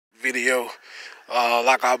video.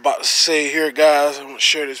 Like I about to say here, guys, I'm gonna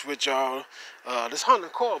share this with y'all. This Honda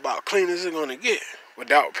Accord about clean as it's gonna get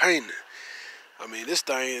without painting. I mean, this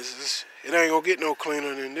thing it ain't gonna get no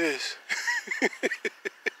cleaner than this.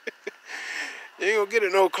 You ain't gonna get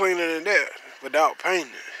it no cleaner than that without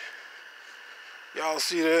painting. Y'all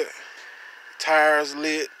see that? The tires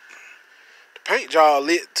lit. The paint job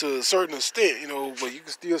lit to a certain extent, you know, but you can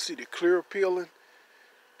still see the clear peeling.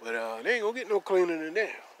 But they ain't gonna get no cleaner than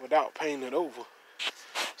that without painting it over.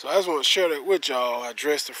 So I just want to share that with y'all. I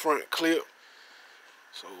dressed the front clip.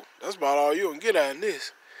 So that's about all you gonna get out of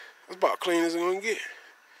this. That's about clean as it's gonna get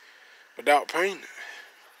without painting.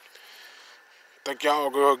 Think y'all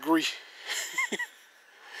gonna agree.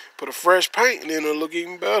 Put a fresh paint and then it'll look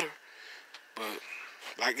even better. But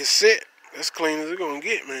like I said, that's clean as it's gonna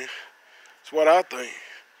get, man. That's what I think.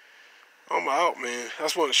 I'm out, man. I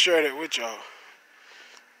just want to share that with y'all.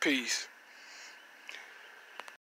 Peace.